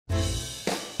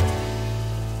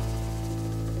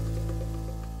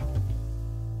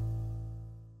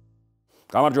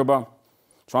გამარჯობა.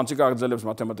 ცვანციკა აგრძელებს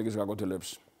მათემატიკის გაკვეთილებს.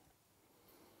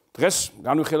 დღეს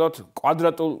განვიხილოთ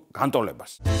კვადრატულ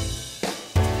განტოლებას.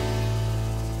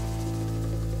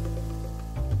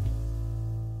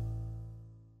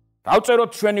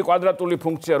 დავწეროთ ჩვენი კვადრატული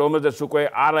ფუნქცია, რომელზეც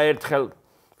უკვე არაერთხელ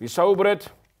ვისაუბრეთ.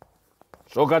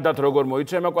 ზოგადად როგორ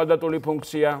მოიცემა კვადრატული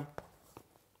ფუნქცია,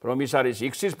 რომ ის არის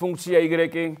x-ის ფუნქცია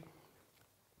y-ი,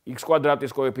 x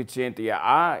კვადრატის კოეფიციენტია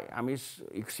a, ამის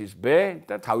x-ის b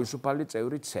და თავისუფალი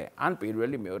წევრი c, ან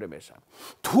პირველი, მეორე, მესამე.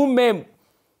 თუ მე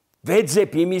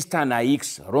ვეძებ იმისთანა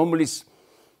x, რომლის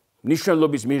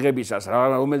მნიშვნელობის მიღებისას,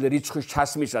 რომელი რიცხვის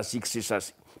ჩასმისას x-ისას,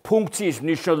 ფუნქციის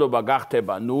მნიშვნელობა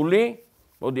გახდება 0,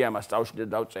 მოდი ამას წავშლით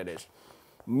და დავწერეს.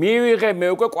 მივიღე მე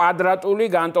უკვე კვადრატული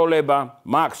განტოლება,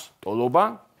 მაქვს ტოლობა,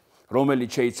 რომელიც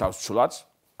შეიცავს ცვლაც,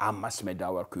 ამას მე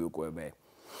დავარქვი უკვე მე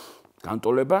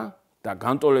განტოლება და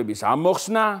განტოლების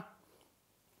ამოხსნა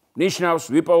ნიშნავს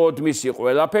ვიპოვოთ მისი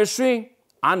ყველა ფესვი,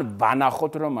 ან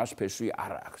ვანახოთ რომ მას ფესვი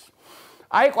არ აქვს.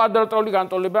 აი კვადრატული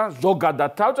განტოლება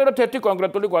ზოგადად დავწეროთ ერთი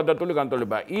კონკრეტული კვადრატული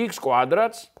განტოლება x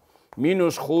კვადრატს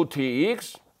მინუს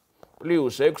 5x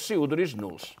პლუს 6 უდრის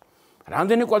 0-ს.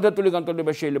 რამდენი კვადრატული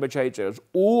განტოლება შეიძლება ჩაიწეროს?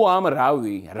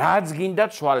 უამრავი, რაც გინდა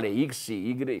ცვალე x-ი,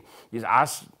 y-ი, ის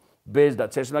 100 b-ს და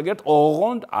c-ს მაგერად,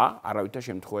 ოღონდ a არავითარ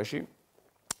შემთხვევაში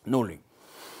 0.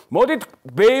 მოდით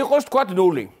b იყოს თქვათ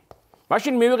 0.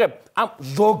 მაშინ მივიღებ ამ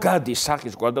ზოგადი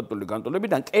სახის კვადრატული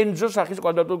განტოლებიდან კერძო სახის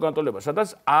კვადრატული განტოლება,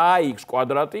 სადაც ax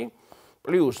კვადრატი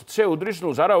პლუს c უდრის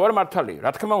 0-ს. არა ვარ მართალი,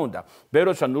 რა თქმა უნდა, b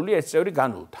როცა 0-ია, ეს წევრი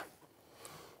განულდა.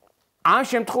 ამ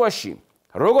შემთხვევაში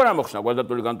როგორ ამოხსნა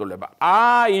კვადრატული განტოლება?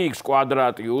 ax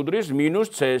კვადრატი უდრის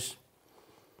მინუს c-ს.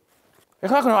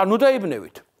 ეხლა ნუ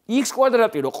დაიბნევით. x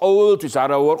კვადრატი რო ყოველთვის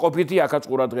არა უარყოფითია, აქაც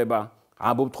ყურადღება.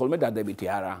 ამბობთ ხოლმე დადებითი,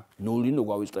 არა, 0 ნუ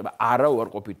გავიწყდება, არა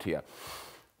უარყოფითია.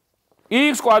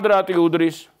 x კვადრატი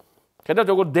უდრის, ხედავთ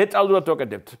როგორ დეტალურად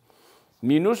ვაკეთებთ.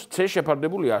 მინუს c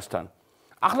შეფარდებული 100-თან.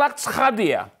 ახლა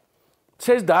ცხადია.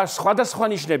 c-ს და სხვადასხვა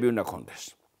ნიშნები უნდა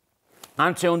ქონდეს.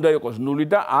 ან c უნდა იყოს 0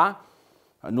 და a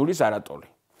 0-ის არატოლი.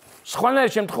 სხვანაირ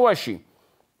შემთხვევაში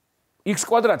x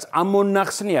კვადრატს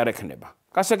ამონახსნი არ ექნება.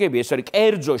 გასაგები ეს არის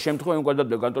კერძო შემთხვევაში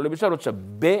კვადრატული განტოლებისა, როცა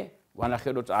b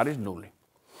ვანახე რომ არის 0.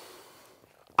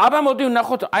 აბა მოდი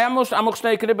ვნახოთ, აი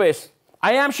ამოხსნა იქნება ეს.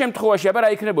 აი ამ შემთხვევაში აბა რა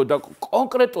იქნებოდა?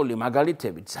 კონკრეტული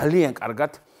მაგალითები ძალიან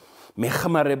კარგად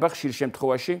მეხმარება ხშირ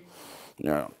შემთხვევაში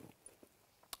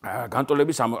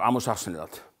განტოლების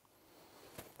ამოსახსნელად.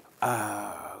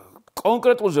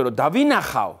 კონკრეტულზე რომ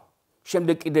დავინახავ,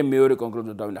 შემდეგ კიდე მეორე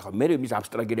კონკრეტულად დავინახავ, მე იმის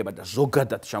აბსტრაგირება და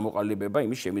ზოგადად ჩამოყალიბება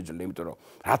იმის შემიძლია, იმიტომ რომ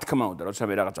რა თქმა უნდა, როცა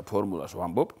მე რაღაცა ფორმულას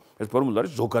ვამბობ, ეს ფორმულა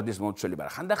არის ზოგადის მომცველი,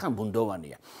 მაგრამ ხანდახან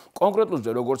ბუნდოვანია. კონკრეტულზე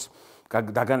როგორც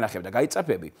დაგანახებ და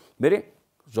გაიწაფები, მე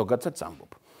ზოგადსაც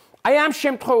ამბობ. აი ამ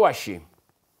შემთხვევაში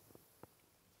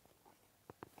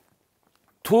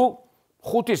თუ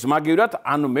 5-ის მაგივრად,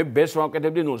 ანუ მე b-ს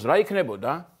ვამკეთებდი 0-ს, რა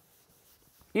იქნებოდა?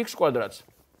 x კვადრატს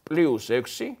პლუს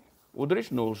 6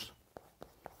 უდრის 0-ს.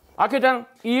 აქედან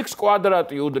x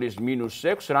კვადრატი უდრის მინუს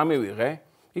 6, რა მივიღე?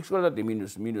 x კვადრატი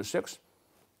მინუს 6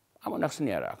 ამონახსნი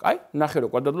არ აქვს. აი, ნახე რომ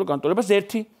კვადრატული განტოლებას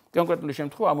ერთი კონკრეტული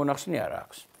შემთხვევა ამონახსნი არ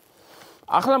აქვს.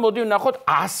 ახლა მოდი ვნახოთ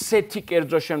ასეთი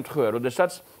კერძო შემთხვევა,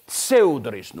 როდესაც c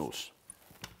უდრის 0-ს.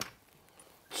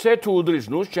 c თუ უდრის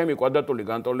 0-ს, ჩემი კვადრატული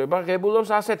განტოლება ღებულობს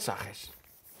ასეთ სახეს.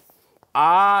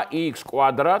 ax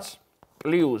კვადრატს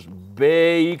პლუს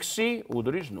bx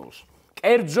უდრის 0-ს.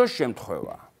 კერძო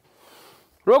შემთხვევა.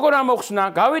 როგორ ამოხსნა?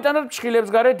 გავიტანოთ ფრჩხილებს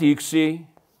გარეთ x-ი.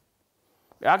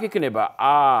 აქ იქნება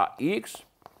ax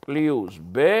პლუს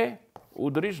b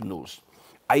უდრის 0-ს.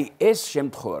 აი ეს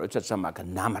შემთხვევა, როდესაც მაქვს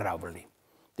ნამრავლი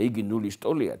და იგი 0-ის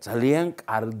ტოლია, ძალიან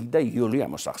კარგი და იოლი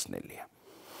ამოსახსნელია.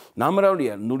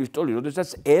 ნამრავლია 0-ის ტოლი,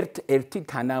 როდესაც ერთ-ერთი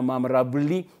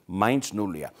თანამამრავლი მაინც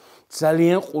 0-ია.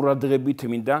 ძალიან ყურადღებით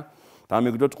მინდა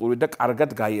დამეგდოთ ყური და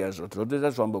კარგად გაიაზროთ.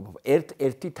 როდესაც ვამბობ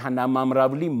ერთ-ერთი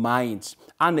თანამამრავლი მაინც,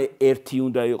 ან 1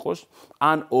 უნდა იყოს,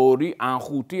 ან 2, ან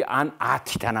 5, ან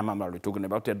 10 თანამამრავლი თუ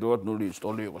გნებავთ ერთდროულად 0-ის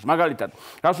ტოლი იყოს. მაგალითად,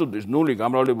 რას უდრის 0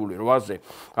 გამრავლებული 8-ზე,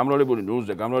 გამრავლებული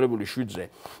 0-ზე, გამრავლებული 7-ზე,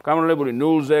 გამრავლებული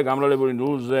 0-ზე, გამრავლებული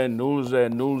 0-ზე, 0-ზე,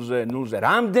 0-ზე, 0-ზე.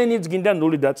 რამდენიც გინდა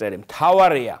 0 დაწერე.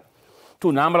 მთავარია, თუ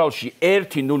ნამრავლში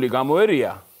 1 0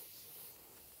 გამოერია,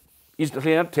 ის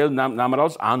მთელ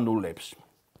ნამრავლს ანულებს.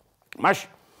 მაშ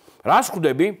რას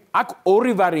ხვდები? აქ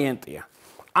ორი ვარიანტია.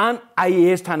 ან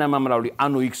აი ეს თანამამრავლი,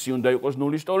 ანუ x-ი უნდა იყოს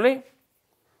 0-ის ტოლი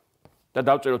და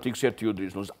დავწეროთ x1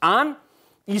 უდრის 0-ს, ან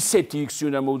ისეთი x-ი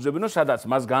უნდა მოვუძებნო, სადაც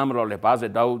მას გამრავლებ a-ზე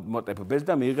დავუმატებ b-ს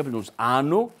და მივიღებ 0-ს.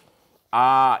 ანუ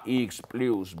ax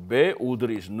პლუს b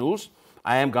უდრის 0-ს,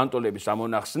 აი ამ განტოლების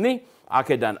ამონახსნი,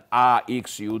 აქედან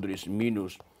ax უდრის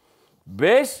მინუს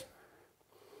b-ს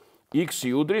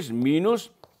x-ი უდრის მინუს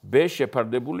b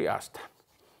შეფარდებული 100-თან.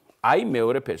 აი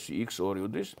მეორე ფესი x2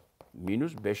 უდრის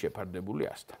მინუს b შეფარდებული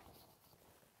 100-თან.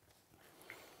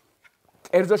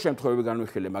 კერძო შემთხვევები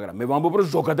განვიხილე, მაგრამ მე ვამბობ, რომ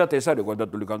ზოგადად ეს არის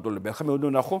კვადრატული განტოლება. ახლა მე უნდა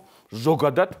ვნახო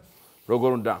ზოგადად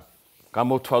როგორ უნდა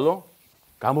გამოვთვალო,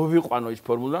 გამოვიყვანო ის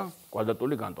ფორმულა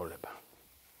კვადრატული განტოლება.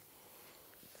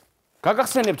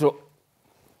 გაგახსენებთ, რომ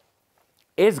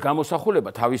ეს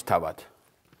გამოსახულება თავისთავად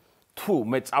თუ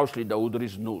მე წავშლი და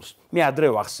უდრის 0-ს, მე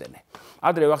ადრე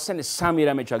ვახსენე სამი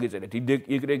რამე ჩაგიწერეთ,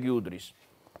 y უდრის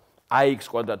ax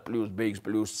კვადრატ პლუს bx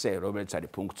პლუს c, რომელიც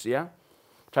არის ფუნქცია.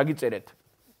 ჩაგიწერეთ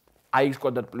ax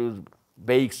კვადრატ პლუს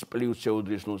bx პლუს c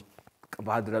უდრის 0-ს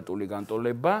კვადრატული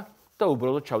განტოლება და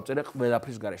უბრალოდ ჩავწერე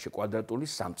ყველაფრის გარეშე კვადრატული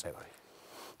სამწევრი.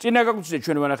 წინა გაკვეთილზე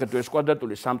ჩვენ ვანახეთ, რომ ეს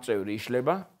კვადრატული სამწევრი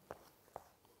იშლება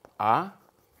a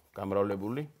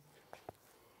გამრავლებული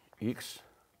x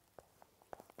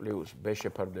პლუს b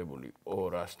შეფარდებული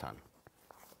 200-თან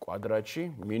კვადრატში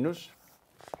მინუს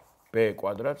b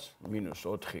კვადრატს მინუს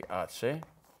 4ac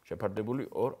შეფარდებული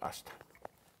 200-თან.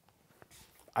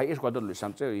 აი ეს კვადრატული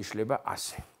სამწევრი იშლება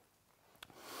ასე.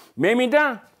 მე მინდა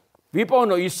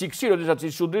ვიპოვნო ის x-ი, როდესაც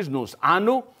ის უდრის 0-ს.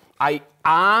 ანუ აი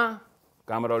a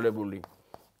გამრავლებული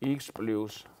x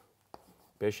პლუს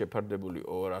b შეფარდებული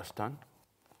 200-თან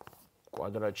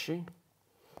კვადრატში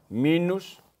მინუს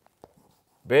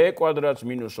b კვადრატს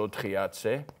მინუს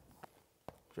 4ac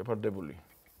შეფარდებული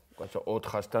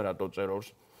 400-თან, რატო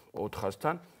წერობს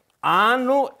 400-თან.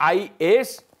 ანუ აი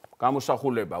ეს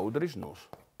გამოსახულება უდრის 0-ს.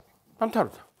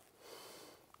 დამთავრდა.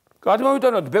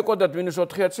 გადმოვიტანოთ b კვადრატ მინუს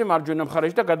 4ac მარჯვენა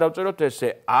მხარეში და გადავწეროთ ესე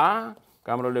a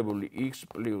გამრავლებული x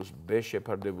პლუს b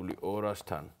შეფარდებული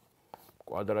 200-თან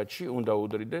კვადრატში უნდა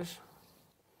უდრიდეს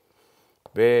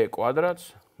b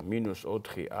კვადრატს მინუს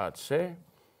 4ac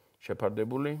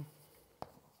შეფარდებული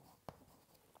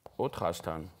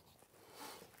 400-თან.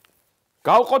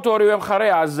 გავყოთ ორივე მხარე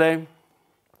a-ზე.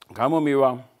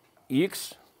 გამომივა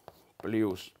x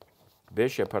პლუს b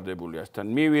შეფარდებული 100-თან.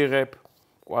 მივიღებ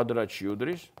კვადრატში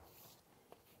უდრის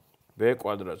b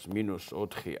კვადრატს მინუს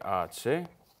 4ac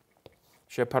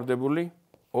შეფარდებული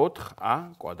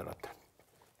 4a კვადრატთან.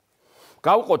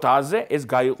 გავყოთ a-ზე, ეს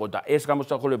გაიყო და ეს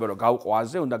გამოსახულება რომ გავყო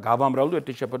a-ზე, უნდა გავამრავლო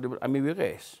ერთი შეფარდებული, მივიღე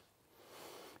ეს.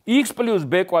 x პლუს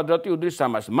b კვადრატი უდრის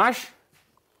ამას. მაშ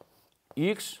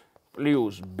x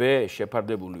პლუს b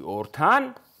შეფარდებული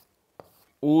 2-თან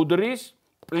უდრის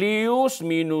პლუს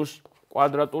მინუს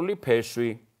კვადრატული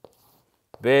ფესვი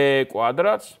b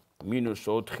კვადრატს მინუს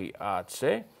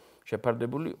 4ac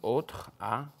შეფარდებული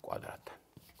 4a კვადრატთან.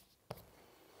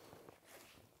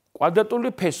 კვადრატული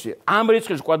ფესი, ამ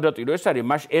რიცხვის კვადრატი რო ეს არის,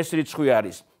 მაშ ეს რიცხვი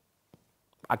არის.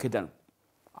 აქედან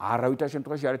არავითარ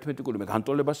შემთხვევაში არითმეტიკული, მე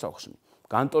განტოლებას ახსნი.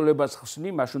 განტოლებას ხსნი,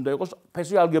 მაშ უნდა იყოს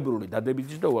ფესი ალგებრული,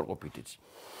 დადებითიც და უარყოფითიც.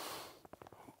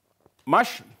 მაშ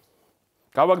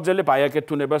გავაგრძელებ აი აქეთ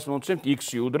თუნებას მოვცემთ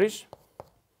x-ი უდრის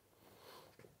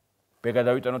b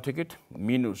გადავიტანოთ იქით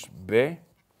მინუს b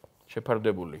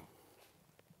შეფარდებული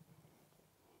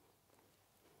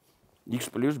x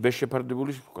პლუს b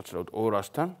შეფარდებული კოცრავთ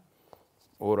 200-თან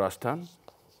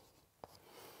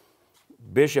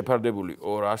b შეფარდებული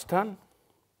 200-თან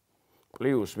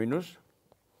პლუს მინუს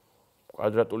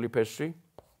კვადრატული ფესი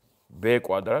b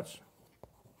კვადრატს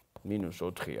მინუს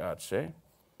 4ac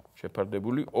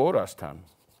შეფარდებული 200-თან.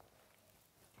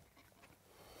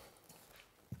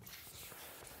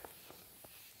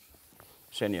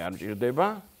 შენი არ მჭირდება.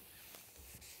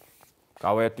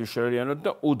 გავაერთმშრალიანოთ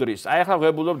და უდრის. აი ახლა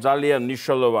ვღებულობ ძალიან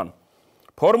მნიშვნელოვან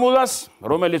ფორმულას,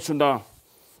 რომელიც უნდა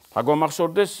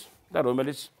გაგვამახსოვდეს და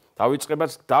რომელიც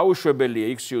დავიწყებაც დაუშვებელია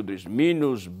x უდრის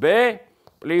მინუს b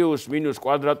პლუს მინუს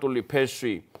კვადრატული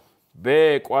ფესვი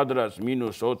b კვადრატს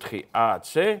მინუს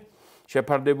 4ac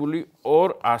შეფარდებული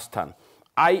 200-თან.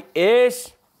 აი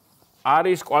ეს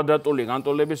არის კვადრატული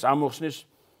განტოლების ამოხსნის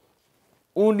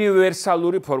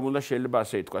უნივერსალური ფორმულა, შეიძლება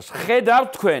ასე ითქვას. ხედავთ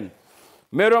თქვენ,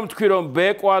 მე რომ თქვი რომ b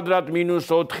კვადრატ მინუს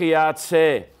 4ac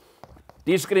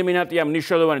დისკრიმინანტია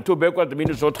მნიშვნელოვანი, თუ b კვადრატ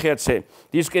მინუს 4ac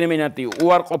დისკრიმინანტი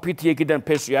უარყოფითი იქიდან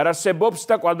ფესვი არ არსებობს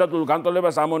და კვადრატულ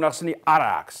განტოლებას ამონახსნი არ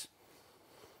აქვს.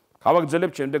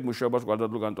 გავაგრძელებთ შემდეგ მუშაობას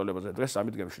კვადრატულ განტოლებაზე. დღეს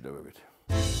სამით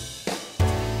გემშვიდობებით.